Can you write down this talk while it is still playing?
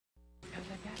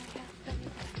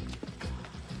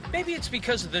Maybe it's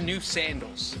because of the new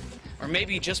sandals. Or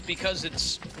maybe just because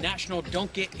it's National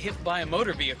Don't Get Hit by a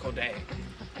Motor Vehicle Day.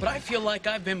 But I feel like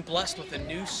I've been blessed with a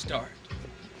new start.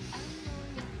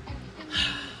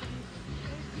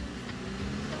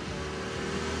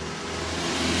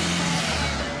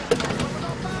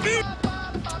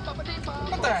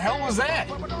 What the hell was that?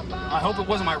 I hope it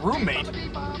wasn't my roommate.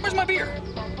 Where's my beer?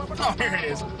 Oh, here it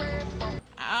is.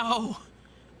 Ow,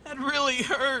 that really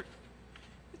hurt.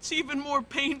 It's even more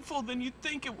painful than you'd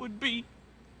think it would be.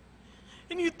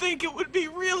 And you'd think it would be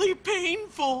really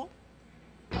painful.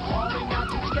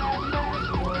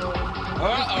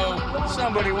 Uh-oh,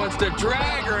 somebody wants to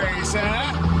drag race,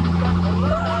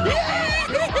 huh? Yeah!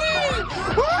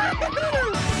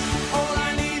 All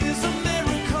I need is a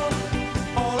miracle.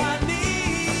 All I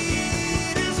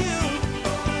need is you.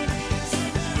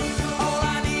 All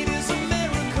I need is a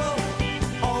miracle.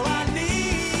 All I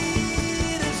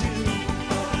need is you.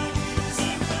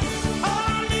 All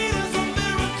I need is a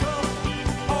miracle.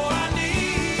 All I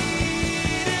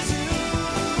need is you.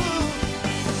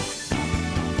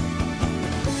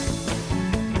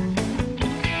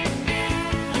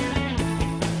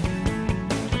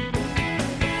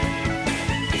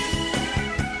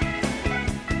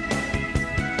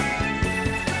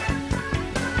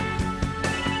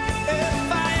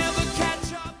 If I ever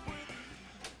catch up.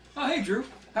 Oh, hey, Drew.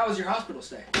 How was your hospital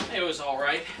stay? It was all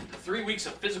right. The 3 weeks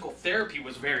of physical therapy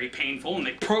was very painful, and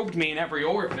they probed me in every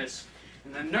orifice.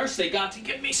 And the nurse they got to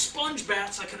give me sponge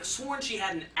baths, I could have sworn she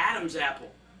had an Adam's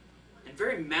apple. And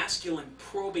very masculine,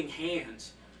 probing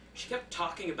hands. She kept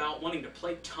talking about wanting to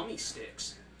play tummy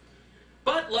sticks.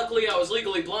 But luckily I was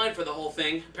legally blind for the whole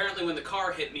thing. Apparently when the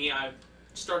car hit me, I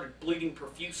started bleeding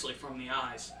profusely from the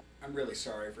eyes. I'm really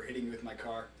sorry for hitting you with my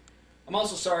car. I'm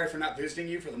also sorry for not visiting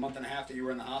you for the month and a half that you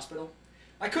were in the hospital.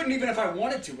 I couldn't even if I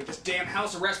wanted to with this damn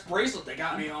house arrest bracelet they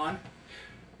got me on.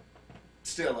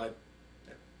 Still,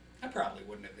 I probably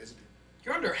wouldn't have visited.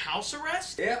 You're under house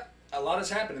arrest? Yeah, a lot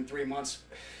has happened in 3 months.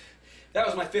 That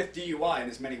was my 5th DUI in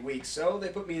as many weeks, so they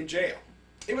put me in jail.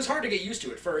 It was hard to get used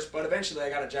to at first, but eventually I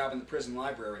got a job in the prison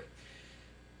library.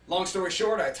 Long story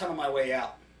short, I tunneled my way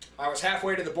out. I was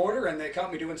halfway to the border and they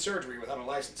caught me doing surgery without a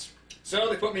license. So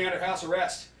they put me under house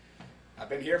arrest. I've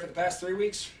been here for the past 3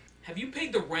 weeks. Have you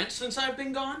paid the rent since I've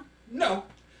been gone? No,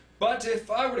 but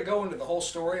if I were to go into the whole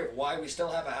story of why we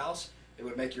still have a house, it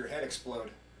would make your head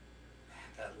explode.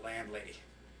 That landlady.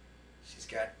 She's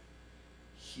got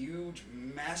huge,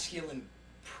 masculine,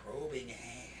 probing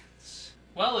hands.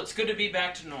 Well, it's good to be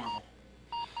back to normal.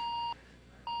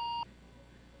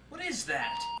 What is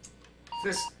that?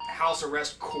 This house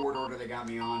arrest court order they got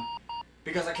me on.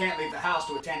 Because I can't leave the house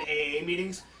to attend AA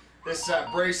meetings, this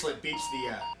bracelet beeps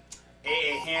the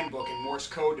AA handbook in Morse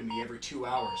code to me every 2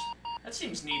 hours. That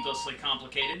seems needlessly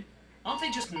complicated. Why don't they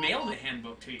just mail the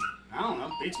handbook to you? I don't know,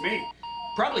 beats me.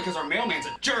 Probably because our mailman's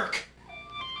a jerk.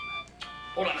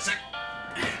 Hold on a sec.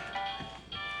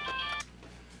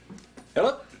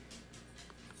 Hello?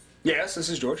 Yes, this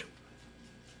is George.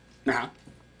 Uh-huh.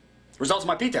 Results of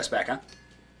my P-test back, huh?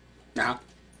 Uh-huh.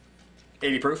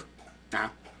 80 proof? Uh-huh.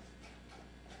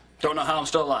 Don't know how I'm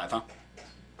still alive, huh?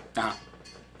 Uh-huh.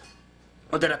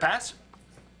 Oh, did I pass?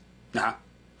 Uh-huh.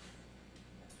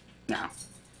 Uh-huh.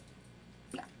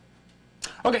 Yeah.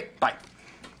 Okay, bye.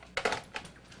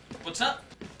 What's up?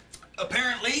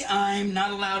 Apparently, I'm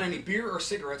not allowed any beer or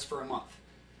cigarettes for a month.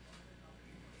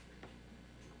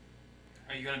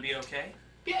 Are you gonna be okay?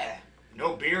 Yeah.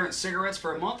 No beer and cigarettes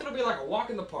for a month, it'll be like a walk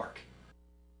in the park.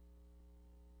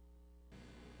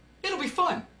 It'll be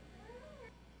fun.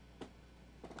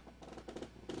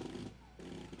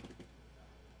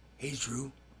 Hey, Drew.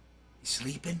 You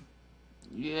sleeping?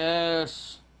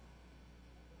 Yes.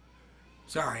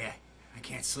 Sorry, I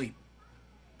can't sleep.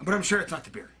 But I'm sure it's not the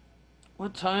beer.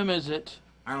 What time is it?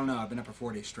 I don't know, I've been up for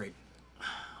 4 days straight.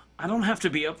 I don't have to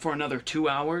be up for another 2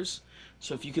 hours,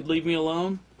 so if you could leave me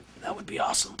alone, that would be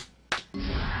awesome.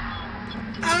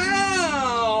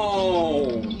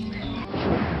 Ow!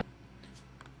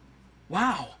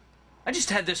 Wow, I just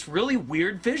had this really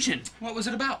weird vision. What was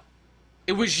it about?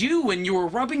 It was you and you were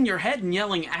rubbing your head and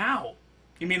yelling, ow.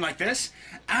 You mean like this?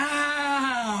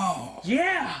 Ow!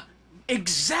 Yeah,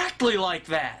 exactly like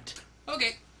that.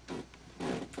 Okay.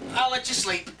 I'll let you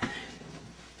sleep.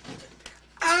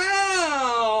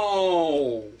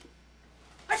 Ow!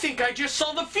 I think I just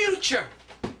saw the future.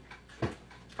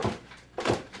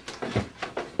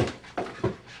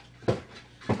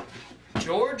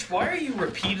 George, why are you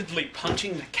repeatedly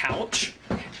punching the couch?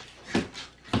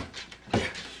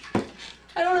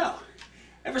 I don't know.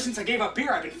 Ever since I gave up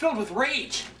beer, I've been filled with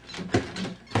rage.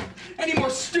 Any more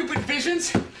stupid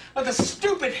visions of the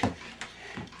stupid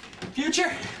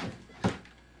future?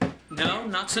 No,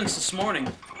 not since this morning.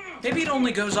 Maybe it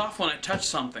only goes off when I touch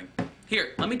something.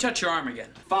 Here, let me touch your arm again.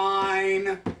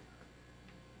 Fine.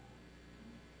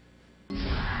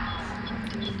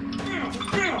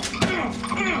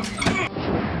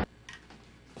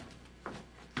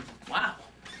 Wow,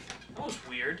 that was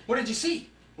weird. What did you see?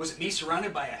 Was it me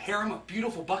surrounded by a harem of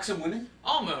beautiful, buxom women?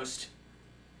 Almost.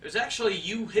 It was actually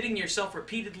you hitting yourself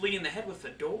repeatedly in the head with the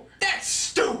door. That's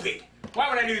stupid!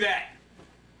 Why would I do that?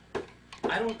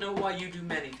 I don't know why you do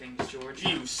many things, George.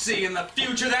 You see in the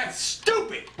future, that's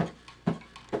stupid! Now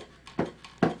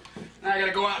I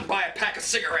gotta go out and buy a pack of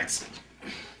cigarettes.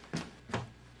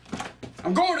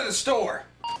 I'm going to the store.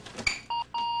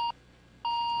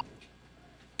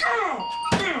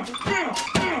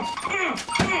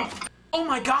 Oh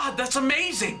my God, that's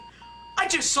amazing! I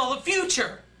just saw the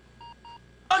future!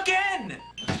 Again!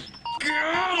 God,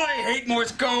 I hate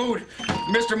Morse code.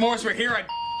 If Mr. Morse were here, I'd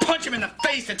punch him in the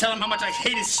face to tell him how much I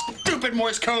hate his stupid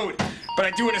Morse code. But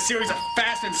I do it a series of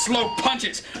fast and slow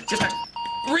punches, just to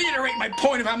reiterate my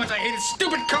point of how much I hate his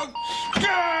stupid code.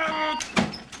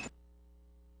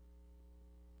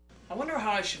 I wonder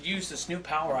how I should use this new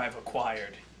power I've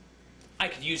acquired. I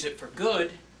could use it for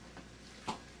good,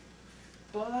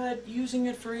 but using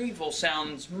it for evil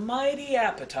sounds mighty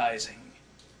appetizing.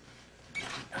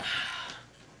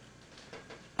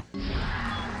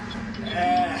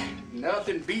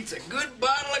 Nothing beats a good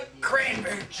bottle of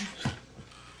cranberry juice.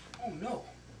 Oh no,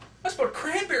 I spilled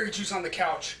cranberry juice on the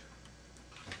couch.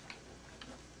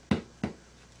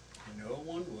 No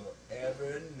one will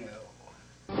ever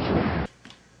know.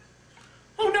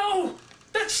 Oh no!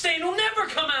 That stain will never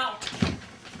come out!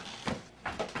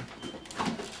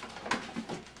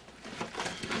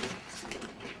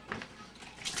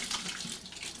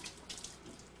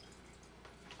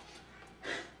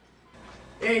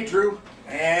 Hey, Drew.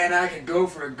 And I could go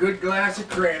for a good glass of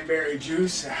cranberry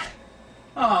juice.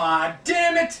 Aw,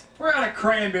 damn it! We're out of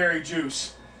cranberry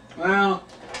juice. Well,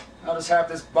 I'll just have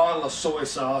this bottle of soy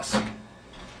sauce.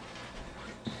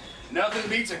 Nothing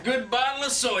beats a good bottle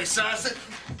of soy sauce.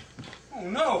 Oh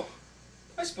no!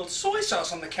 I spilled soy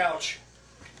sauce on the couch.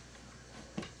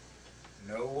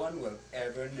 No one will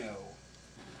ever know.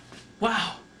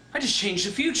 Wow, I just changed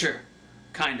the future.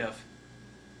 Kind of.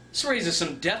 This raises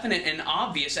some definite and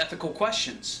obvious ethical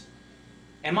questions.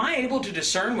 Am I able to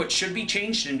discern what should be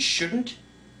changed and shouldn't?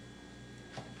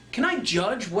 Can I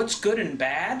judge what's good and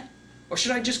bad? Or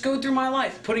should I just go through my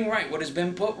life putting right what has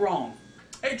been put wrong?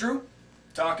 Hey, Drew.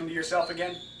 Talking to yourself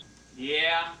again?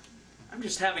 Yeah, I'm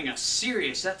just having a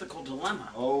serious ethical dilemma.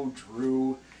 Oh,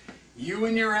 Drew. You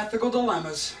and your ethical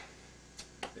dilemmas.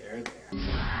 There.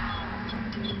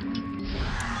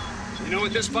 You know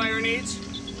what this fire needs?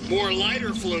 More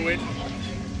lighter fluid.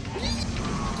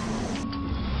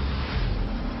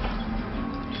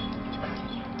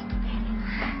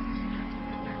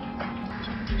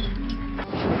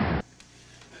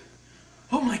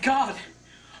 Oh my God!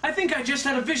 I think I just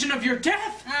had a vision of your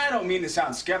death! I don't mean to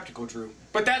sound skeptical, Drew,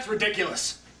 but that's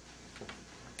ridiculous.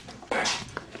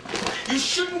 You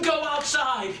shouldn't go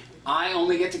outside! I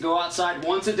only get to go outside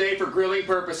once a day for grilling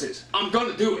purposes. I'm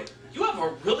gonna do it. You have a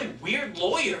really weird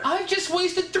lawyer. I've just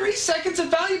wasted 3 seconds of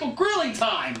valuable grilling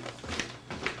time.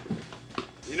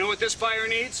 You know what this fire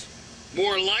needs?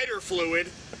 More lighter fluid.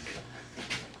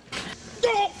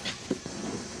 Oh!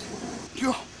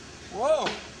 Whoa!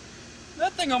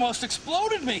 That thing almost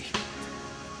exploded me.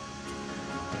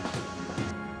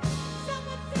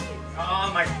 Ah,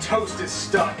 my toast is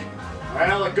stuck.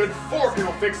 Well, a good fork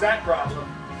will fix that problem.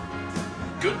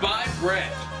 Goodbye,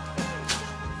 bread.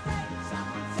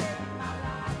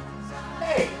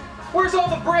 Hey, where's all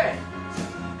the bread?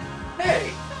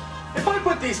 Hey, if I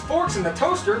put these forks in the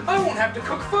toaster, I won't have to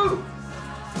cook food.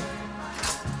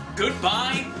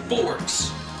 Goodbye, forks.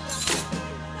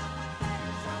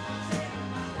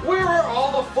 Where are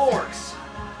all the forks?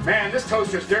 Man, this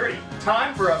toaster's dirty.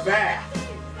 Time for a bath.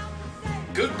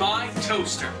 Goodbye,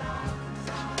 toaster.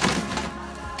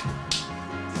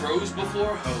 Pros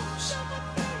before hose.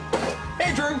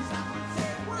 Hey, Drew.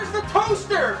 Where's the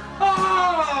toaster?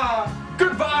 Ah!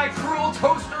 Goodbye, cruel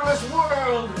toasterless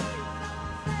world.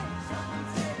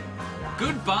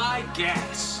 Goodbye,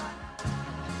 gas.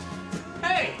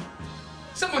 Hey,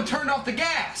 someone turned off the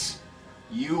gas.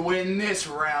 You win this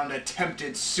round,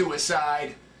 attempted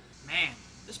suicide. Man,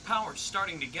 this power's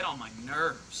starting to get on my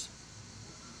nerves.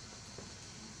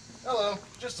 Hello,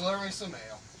 just deliver me some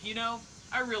mail. You know,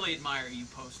 I really admire you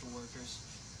postal workers.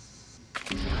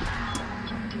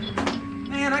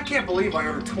 Man, I can't believe I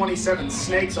ordered 27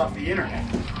 snakes off the internet.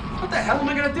 What the hell am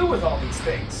I gonna do with all these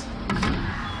things?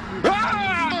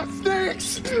 Ah! Stay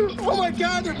snakes! Oh my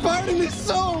God, they're biting me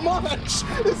so much!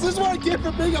 Is this what I get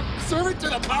for being a servant to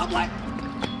the public?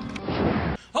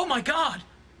 Oh my God!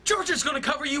 George is gonna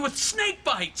cover you with snake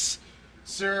bites!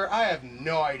 Sir, I have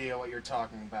no idea what you're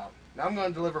talking about. Now I'm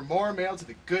gonna deliver more mail to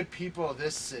the good people of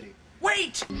this city.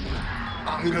 Wait!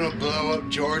 I'm gonna blow up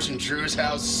George and Drew's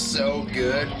house so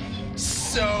good.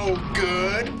 So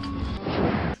good!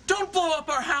 Don't blow up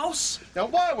our house! Now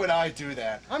why would I do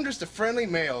that? I'm just a friendly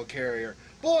mail carrier.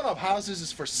 Blowing up houses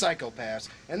is for psychopaths,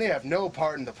 and they have no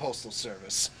part in the postal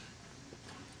service.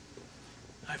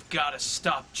 I've gotta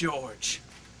stop George.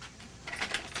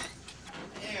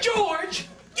 George!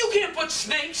 You can't put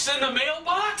snakes in the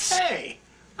mailbox! Hey,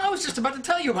 I was just about to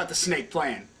tell you about the snake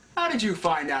plan. How did you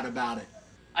find out about it?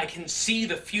 I can see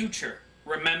the future,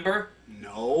 remember?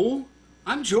 No,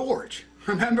 I'm George.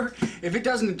 Remember, if it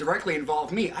doesn't directly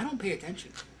involve me, I don't pay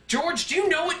attention. George, do you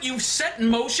know what you've set in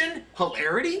motion?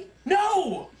 Hilarity?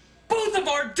 No! Both of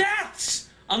our deaths!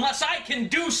 Unless I can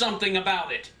do something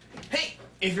about it. Hey,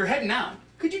 if you're heading out,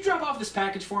 could you drop off this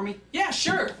package for me? Yeah,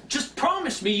 sure. Just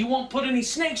promise me you won't put any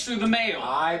snakes through the mail.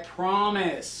 I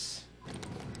promise.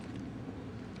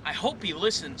 I hope he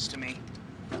listens to me.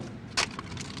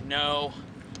 No,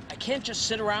 I can't just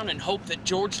sit around and hope that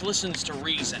George listens to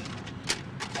reason.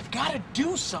 I've got to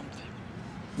do something.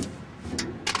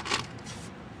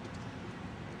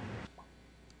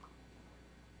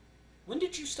 When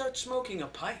did you start smoking a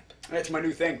pipe? That's my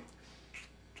new thing.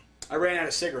 I ran out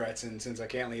of cigarettes, and since I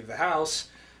can't leave the house,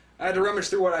 I had to rummage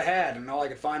through what I had, and all I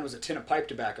could find was a tin of pipe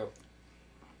tobacco.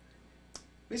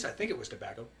 At least I think it was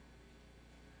tobacco.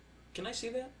 Can I see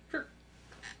that? Sure.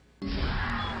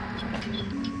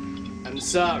 I'm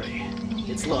sorry.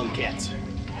 It's lung cancer.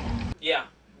 Yeah,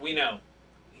 we know.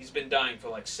 He's been dying for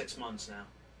like 6 months now.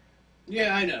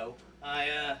 Yeah, I know.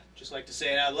 I just like to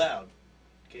say it out loud,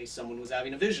 in case someone was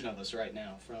having a vision of us right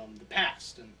now from the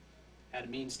past and had a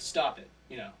means to stop it,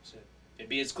 you know, so it'd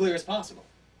be as clear as possible.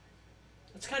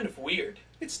 That's kind of weird.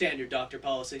 It's standard doctor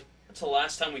policy. That's the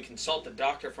last time we consult the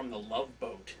doctor from the Love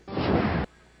Boat.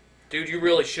 Dude, you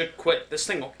really should quit. This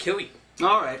thing will kill you.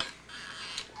 All right.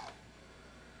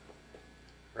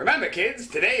 Remember, kids,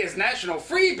 today is National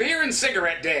Free Beer and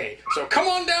Cigarette Day, so come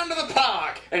on down to the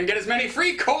park and get as many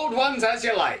free cold ones as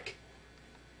you like.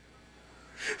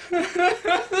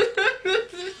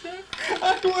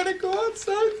 I want to go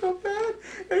outside so bad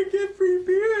and get free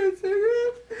beer and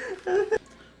cigarettes.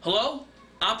 Hello?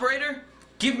 Operator?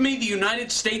 Give me the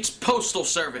United States Postal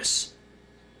Service.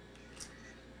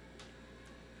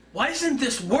 Why isn't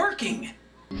this working?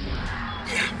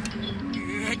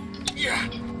 Yeah.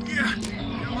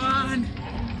 Come on.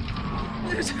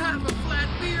 There's half a flat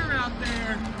beer out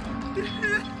there.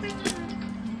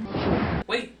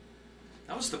 Wait,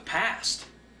 that was the past.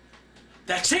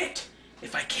 That's it!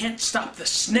 If I can't stop the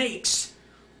snakes,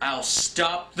 I'll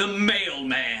stop the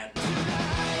mailman.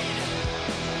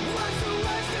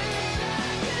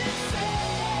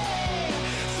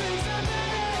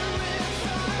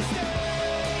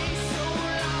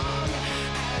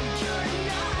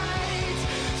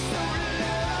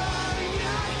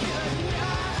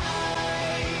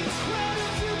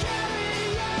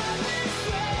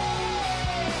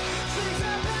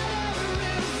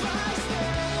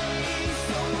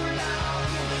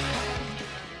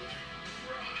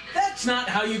 That's not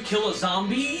how you kill a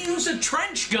zombie. You use a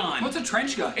trench gun. What's a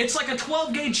trench gun? It's like a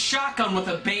 12-gauge shotgun with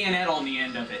a bayonet on the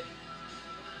end of it.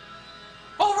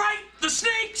 All right, the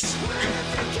snakes!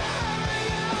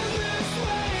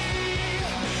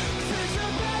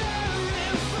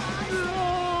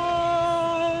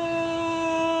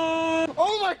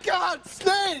 Oh my God,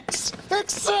 snakes,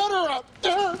 etc.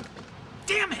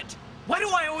 Damn it! Why do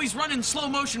I always run in slow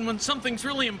motion when something's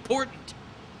really important?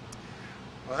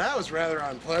 Well, that was rather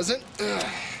unpleasant. Ugh.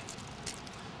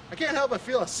 I can't help but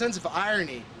feel a sense of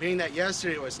irony, being that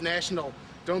yesterday was National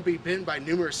Don't Be Bitten by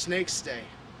Numerous Snakes Day.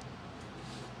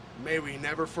 May we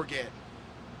never forget.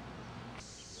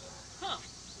 Huh.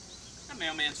 That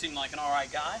mailman seemed like an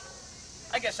alright guy.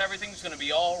 I guess everything's gonna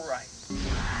be alright.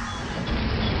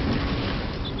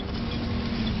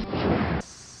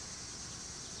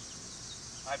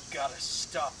 I've gotta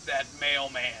stop that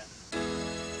mailman.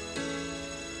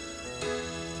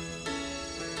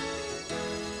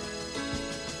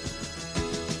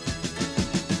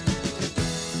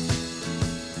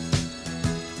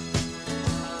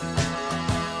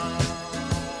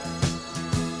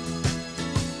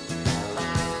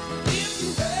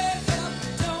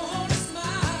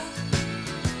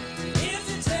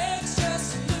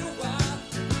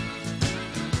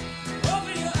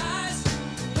 Open your eyes,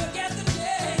 look at the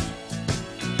day.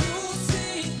 You'll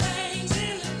see.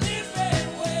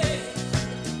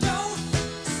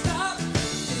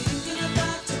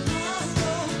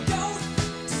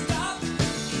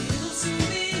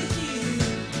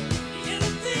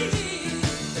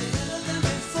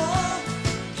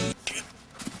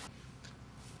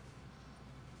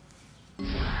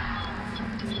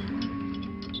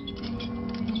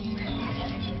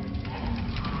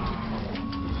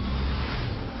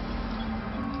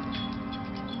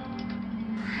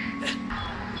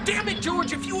 Damn it,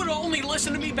 George, if you would only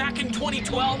listened to me back in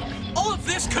 2012, all of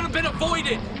this could have been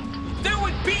avoided. There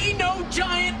would be no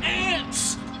giant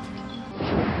ants.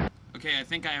 Okay, I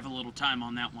think I have a little time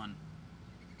on that one,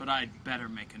 but I'd better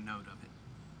make a note of it.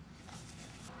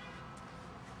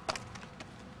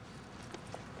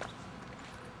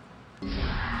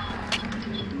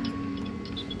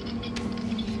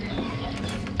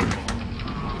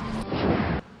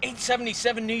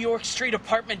 "877 New York Street,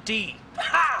 apartment D.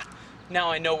 Ha! Now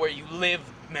I know where you live,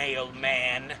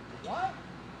 mailman." What?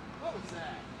 What was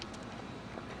that?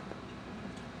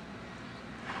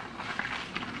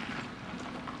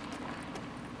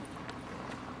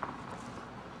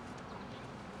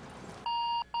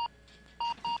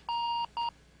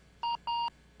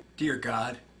 Dear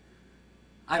God,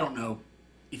 I don't know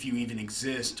if you even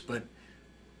exist, but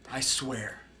I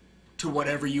swear, to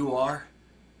whatever you are,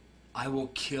 I will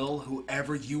kill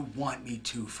whoever you want me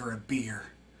to for a beer.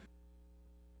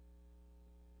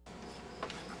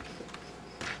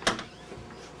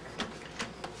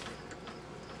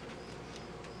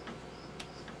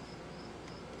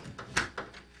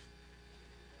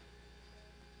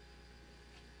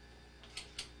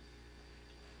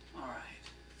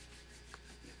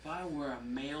 If I were a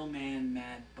mailman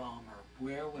mad bomber,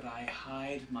 where would I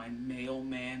hide my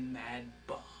mailman mad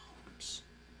bombs?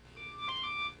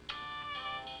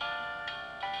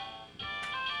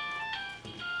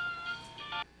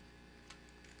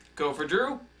 Go for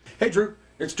Drew? Hey Drew,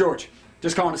 it's George.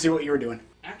 Just calling to see what you were doing.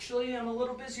 Actually, I'm a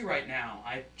little busy right now.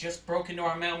 I just broke into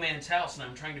our mailman's house and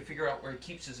I'm trying to figure out where he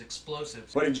keeps his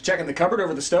explosives. What, did you check in the cupboard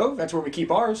over the stove? That's where we keep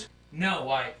ours. No,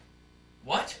 why?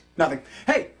 What? Nothing.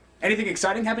 Hey, anything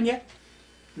exciting happened yet?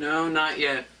 No, not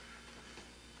yet.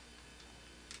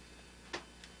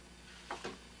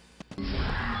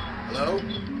 Hello?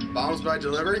 Bombs by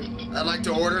delivery? I'd like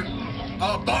to order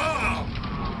a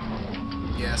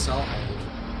bomb! Yes, I'll hold.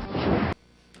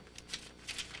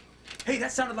 Hey,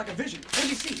 that sounded like a vision. Let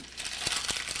me see.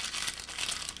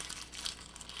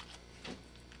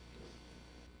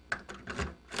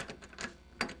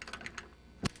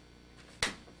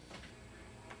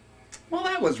 Well,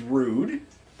 that was rude.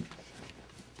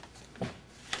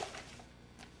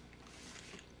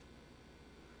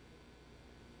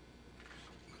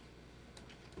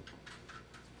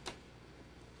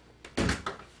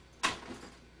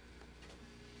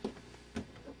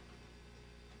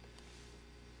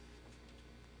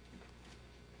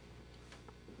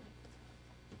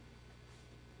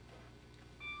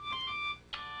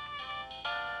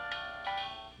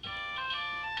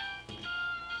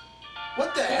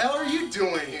 What the hell are you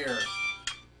doing here?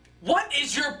 What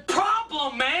is your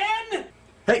problem, man?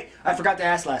 Hey, I forgot to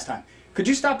ask last time. Could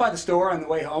you stop by the store on the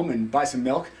way home and buy some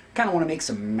milk? Kind of want to make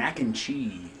some mac and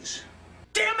cheese.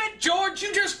 Damn it, George,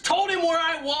 you just told him where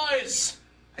I was.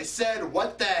 I said,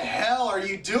 what the hell are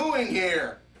you doing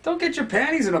here? Don't get your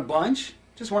panties in a bunch.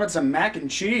 Just wanted some mac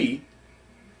and cheese.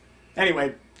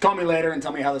 Anyway, call me later and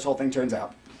tell me how this whole thing turns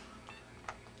out.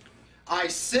 I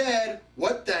said,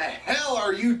 what the hell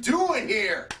are you doing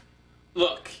here?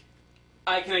 Look,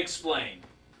 I can explain.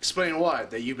 Explain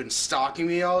what? That you've been stalking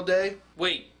me all day?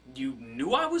 Wait, you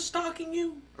knew I was stalking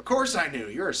you? Of course I knew.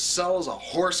 You're as subtle as a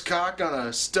horse cock on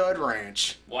a stud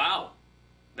ranch. Wow,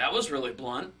 that was really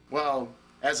blunt. Well,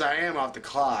 as I am off the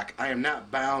clock, I am not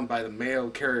bound by the mail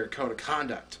carrier code of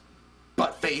conduct.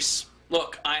 Buttface.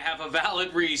 Look, I have a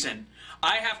valid reason.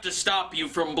 I have to stop you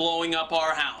from blowing up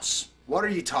our house. What are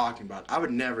you talking about? I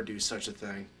would never do such a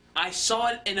thing. I saw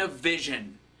it in a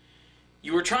vision.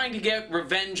 You were trying to get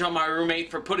revenge on my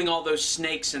roommate for putting all those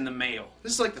snakes in the mail.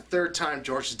 This is like the third time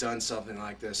George has done something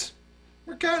like this.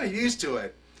 We're kind of used to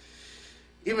it,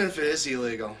 even if it is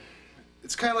illegal.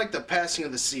 It's kind of like the passing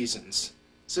of the seasons.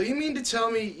 So you mean to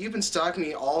tell me you've been stalking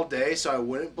me all day so I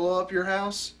wouldn't blow up your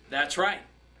house? That's right.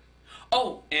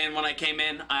 Oh, and when I came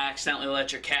in, I accidentally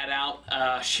let your cat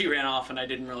out. She ran off and I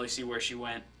didn't really see where she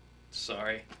went.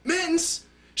 Sorry. Mittens!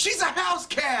 She's a house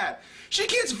cat! She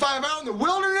can't survive out in the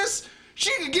wilderness!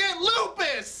 She could get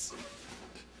lupus!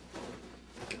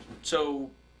 So,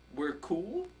 we're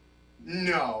cool?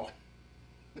 No.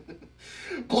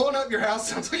 Blowing up your house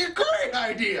sounds like a great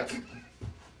idea!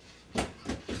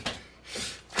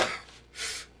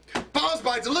 Bombs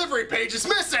by delivery page is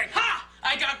missing! Ha!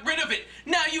 I got rid of it!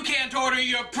 Now you can't order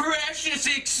your precious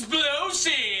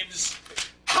explosives!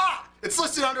 Ha! It's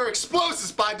listed under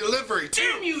explosives by delivery, too!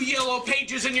 Damn you, yellow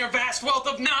pages and your vast wealth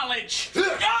of knowledge!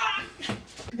 Ah!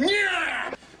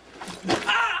 Yeah!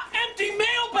 Ah! Empty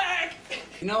mailbag!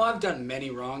 You know, I've done many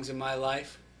wrongs in my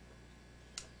life.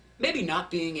 Maybe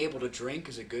not being able to drink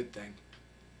is a good thing.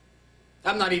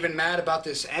 I'm not even mad about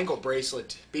this ankle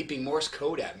bracelet beeping Morse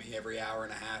code at me every hour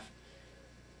and a half.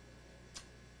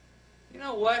 You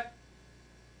know what?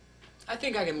 I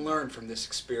think I can learn from this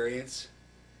experience.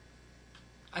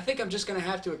 I think I'm just going to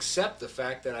have to accept the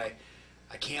fact that I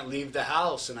can't leave the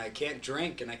house and I can't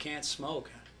drink and I can't smoke.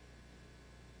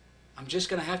 I'm just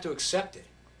going to have to accept it.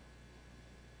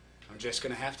 I'm just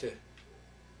going to have to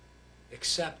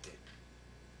accept it.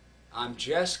 I'm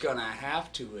just going to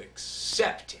have to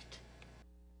accept it.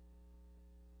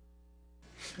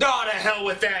 Oh, to hell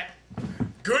with that.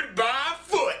 Goodbye,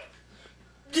 foot.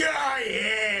 Yeah,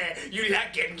 yeah. You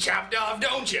like getting chopped off,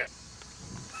 don't you?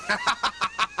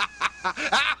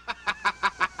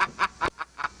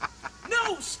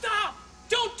 No, stop!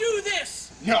 Don't do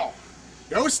this! No.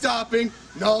 No stopping,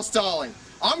 no stalling.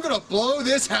 I'm gonna blow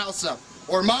this house up,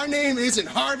 or my name isn't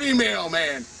Harvey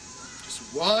Mailman.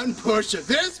 Just one push of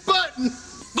this button.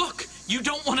 Look, you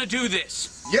don't want to do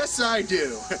this. Yes, I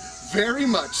do. Very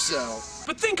much so.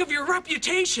 But think of your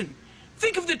reputation.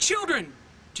 Think of the children.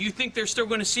 Do you think they're still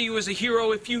going to see you as a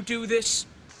hero if you do this?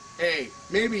 Hey,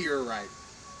 maybe you're right.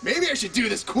 Maybe I should do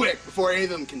this quick before any of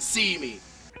them can see me.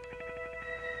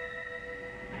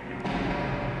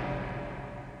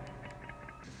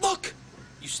 Look!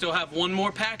 You still have one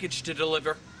more package to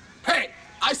deliver. Hey,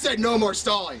 I said no more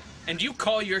stalling. And you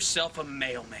call yourself a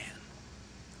mailman.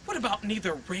 What about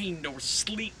neither rain nor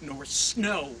sleet nor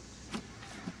snow?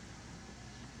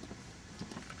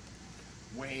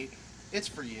 Wait, it's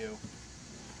for you.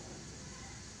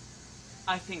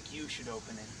 I think you should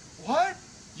open it. What?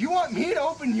 You want me to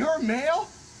open your mail?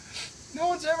 No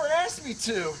one's ever asked me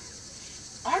to.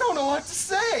 I don't know what to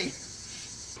say.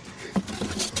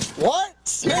 What?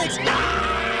 Snakes?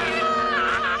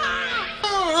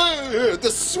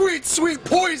 The sweet, sweet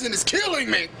poison is killing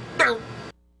me.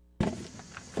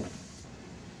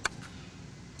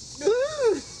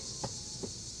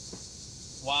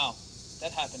 Wow,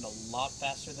 that happened a lot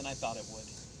faster than I thought it would.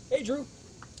 Hey, Drew.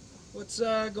 What's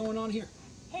going on here?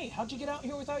 Hey, how'd you get out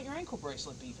here without your ankle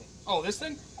bracelet beeping? Oh, this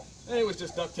thing? It was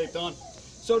just duct taped on.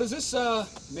 So does this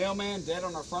mailman dead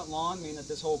on our front lawn mean that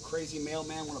this whole crazy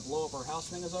mailman want to blow up our house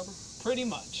thing is over? Pretty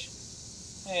much.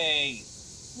 Hey,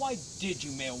 why did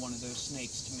you mail one of those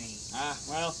snakes to me?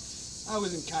 Well, I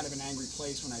was in kind of an angry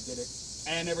place when I did it.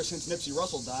 And ever since Nipsey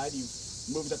Russell died, you've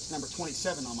moved up to number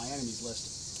 27 on my enemies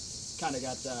list. Kind of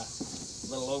got a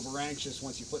little over-anxious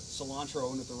once you put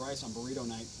cilantro in with the rice on burrito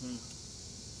night.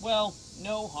 Well,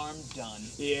 no harm done.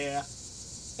 Yeah.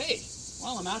 Hey,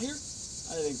 while I'm out here,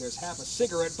 I think there's half a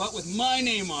cigarette butt with my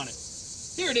name on it.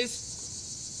 Here it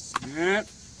is.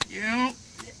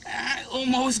 I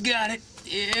almost got it.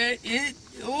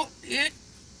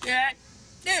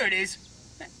 There it is.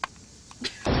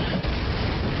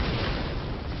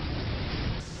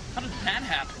 How did that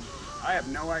happen? I have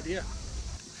no idea.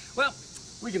 Well,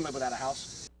 we can live without a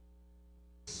house.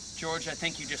 George, I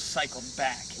think you just cycled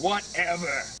back.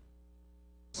 Whatever.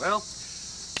 Well,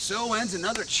 so ends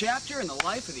another chapter in the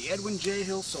life of the Edwin J.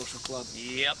 Hill Social Club.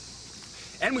 Yep.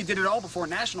 And we did it all before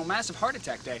National Massive Heart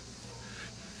Attack Day.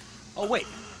 Oh, wait.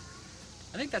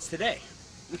 I think that's today.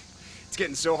 It's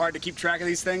getting so hard to keep track of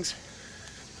these things.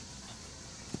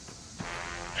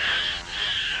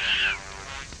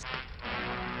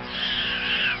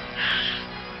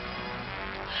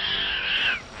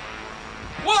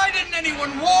 Why didn't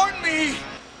anyone warn me?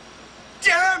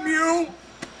 Damn you!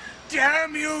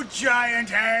 Damn you,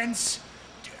 giant ants!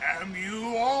 Damn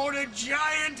you all to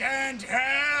giant ant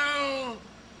hell!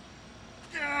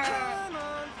 I'm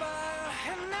on fire,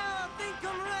 and now I think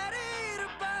I'm ready to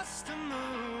bust a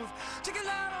move. Check it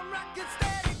out, I'm rocking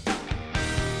steady.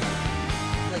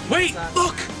 Wait,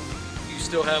 look! You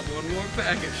still have one more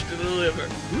package to deliver.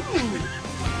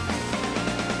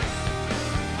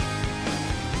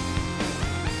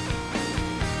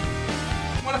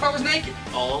 What if I was naked?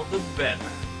 All the better.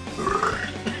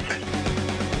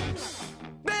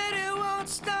 Betty won't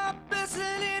stop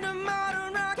listening to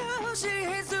modern rock. She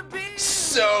hates the beat.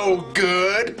 So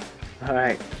good. All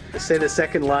right, say the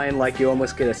second line like you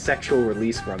almost get a sexual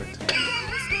release from it.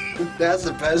 That's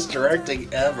the best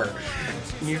directing ever.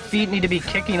 Your feet need to be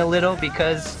kicking a little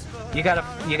because you got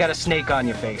a snake on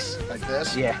your face. Like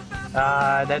this? Yeah.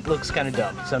 That looks kind of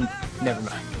dumb. So never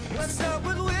mind. What's up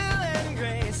with Will and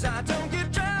Grace? I don't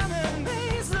get drum and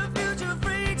bass. The future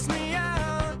freaks me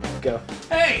out. Go.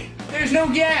 Hey, there's no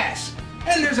gas.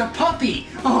 And there's a puppy.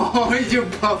 Oh, it's your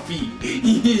puppy.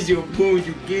 He's your boy,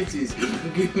 you kisses.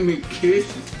 Give me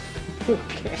kisses.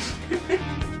 Okay.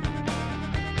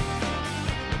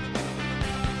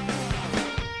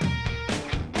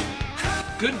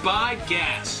 Goodbye,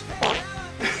 gas.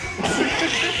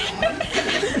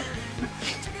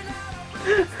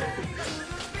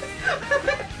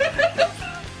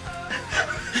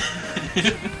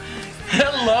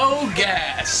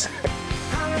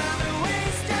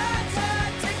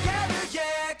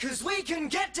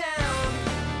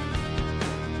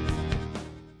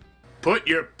 Put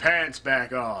your pants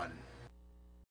back on.